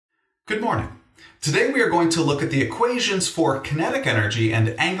Good morning. Today we are going to look at the equations for kinetic energy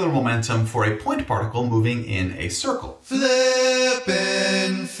and angular momentum for a point particle moving in a circle.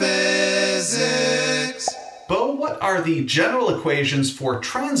 Flippin' physics! Bo, what are the general equations for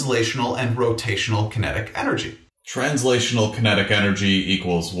translational and rotational kinetic energy? Translational kinetic energy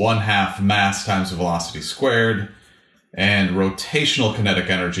equals 1/2 mass times velocity squared, and rotational kinetic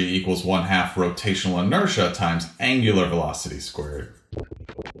energy equals 1/2 rotational inertia times angular velocity squared.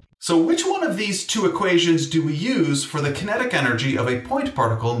 So which one of these two equations do we use for the kinetic energy of a point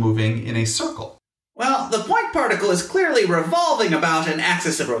particle moving in a circle? Well, the point particle is clearly revolving about an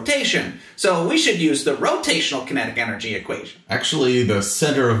axis of rotation, so we should use the rotational kinetic energy equation. Actually, the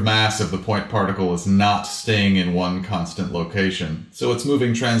center of mass of the point particle is not staying in one constant location, so it's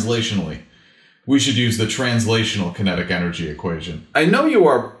moving translationally. We should use the translational kinetic energy equation. I know you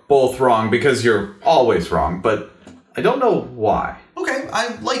are both wrong because you're always wrong, but I don't know why. Okay,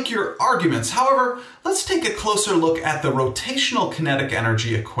 I like your arguments. However, let's take a closer look at the rotational kinetic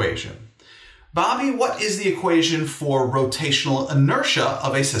energy equation. Bobby, what is the equation for rotational inertia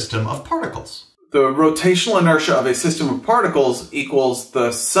of a system of particles? The rotational inertia of a system of particles equals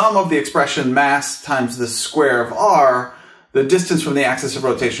the sum of the expression mass times the square of r, the distance from the axis of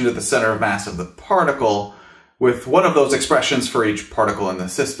rotation to the center of mass of the particle, with one of those expressions for each particle in the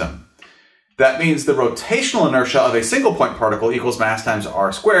system. That means the rotational inertia of a single point particle equals mass times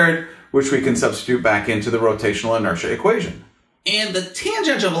r squared, which we can substitute back into the rotational inertia equation. And the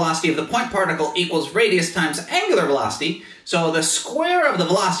tangential velocity of the point particle equals radius times angular velocity, so the square of the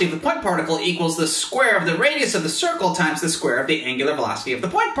velocity of the point particle equals the square of the radius of the circle times the square of the angular velocity of the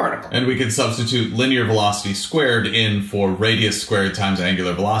point particle. And we can substitute linear velocity squared in for radius squared times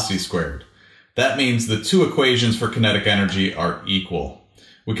angular velocity squared. That means the two equations for kinetic energy are equal.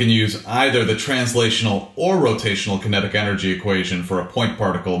 We can use either the translational or rotational kinetic energy equation for a point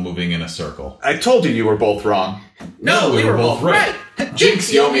particle moving in a circle. I told you were both wrong. No, we were both right.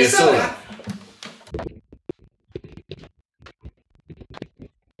 Jinx, you owe me a soda.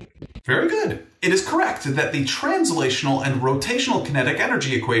 Very good. It is correct that the translational and rotational kinetic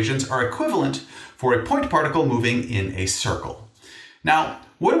energy equations are equivalent for a point particle moving in a circle. Now,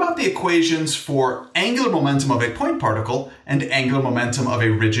 what about the equations for angular momentum of a point particle and angular momentum of a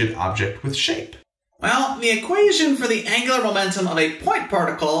rigid object with shape? Well, the equation for the angular momentum of a point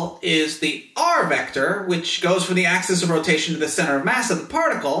particle is the r vector, which goes from the axis of rotation to the center of mass of the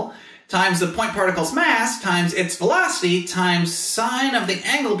particle, times the point particle's mass, times its velocity, times sine of the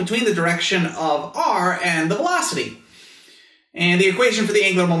angle between the direction of r and the velocity. And the equation for the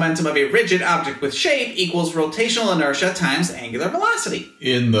angular momentum of a rigid object with shape equals rotational inertia times angular velocity.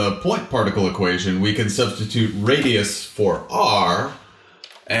 In the point particle equation, we can substitute radius for r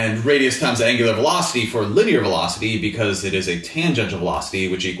and radius times angular velocity for linear velocity because it is a tangential velocity,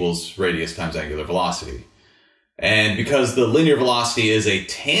 which equals radius times angular velocity. And because the linear velocity is a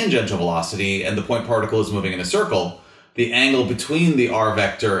tangential velocity and the point particle is moving in a circle, the angle between the r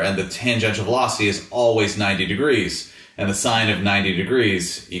vector and the tangential velocity is always 90 degrees. And the sine of 90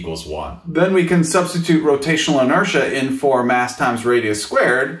 degrees equals 1. Then we can substitute rotational inertia in for mass times radius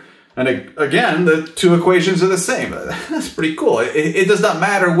squared. And again, the two equations are the same. That's pretty cool. It does not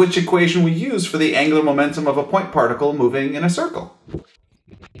matter which equation we use for the angular momentum of a point particle moving in a circle.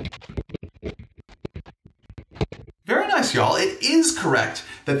 Very nice, y'all. It is correct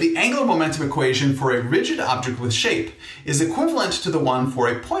that the angular momentum equation for a rigid object with shape is equivalent to the one for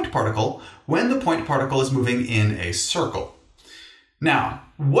a point particle when the point particle is moving in a circle. Now,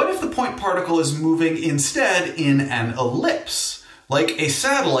 what if the point particle is moving instead in an ellipse, like a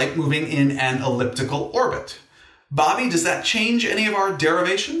satellite moving in an elliptical orbit? Bobby, does that change any of our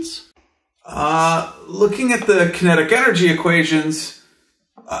derivations? Looking at the kinetic energy equations,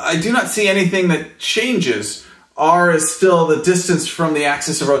 I do not see anything that changes. R is still the distance from the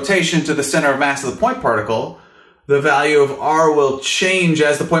axis of rotation to the center of mass of the point particle. The value of r will change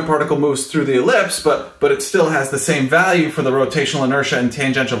as the point particle moves through the ellipse, but it still has the same value for the rotational inertia and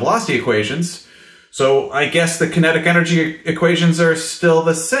tangential velocity equations. So I guess the kinetic energy equations are still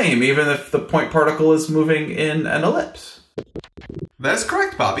the same, even if the point particle is moving in an ellipse. That is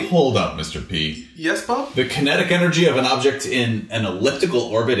correct, Bobby. Hold up, Mr. P. Yes, Bob? The kinetic energy of an object in an elliptical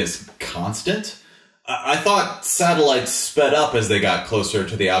orbit is constant? I thought satellites sped up as they got closer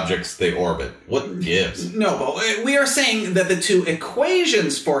to the objects they orbit. What gives? No, but we are saying that the two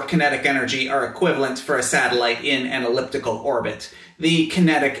equations for kinetic energy are equivalent for a satellite in an elliptical orbit. The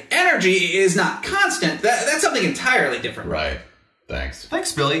kinetic energy is not constant. That's something entirely different. Right. Thanks.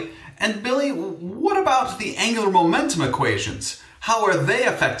 Thanks, Billy. And Billy, what about the angular momentum equations? How are they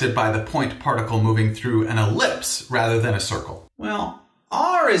affected by the point particle moving through an ellipse rather than a circle? Well,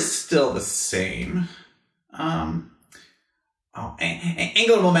 R is still the same.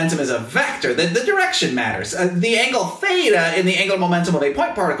 Angular momentum is a vector. The direction matters. The angle theta in the angular momentum of a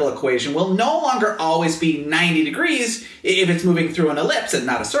point particle equation will no longer always be 90 degrees if it's moving through an ellipse and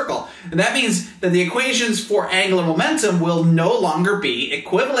not a circle. And that means that the equations for angular momentum will no longer be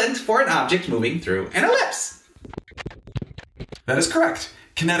equivalent for an object moving through an ellipse. That is correct.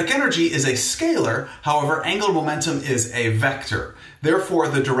 Kinetic energy is a scalar, however, angular momentum is a vector. Therefore,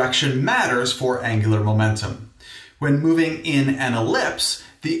 the direction matters for angular momentum. When moving in an ellipse,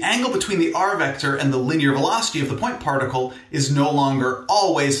 the angle between the r vector and the linear velocity of the point particle is no longer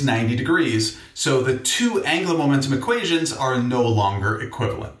always 90 degrees, so the two angular momentum equations are no longer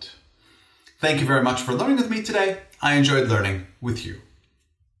equivalent. Thank you very much for learning with me today. I enjoyed learning with you.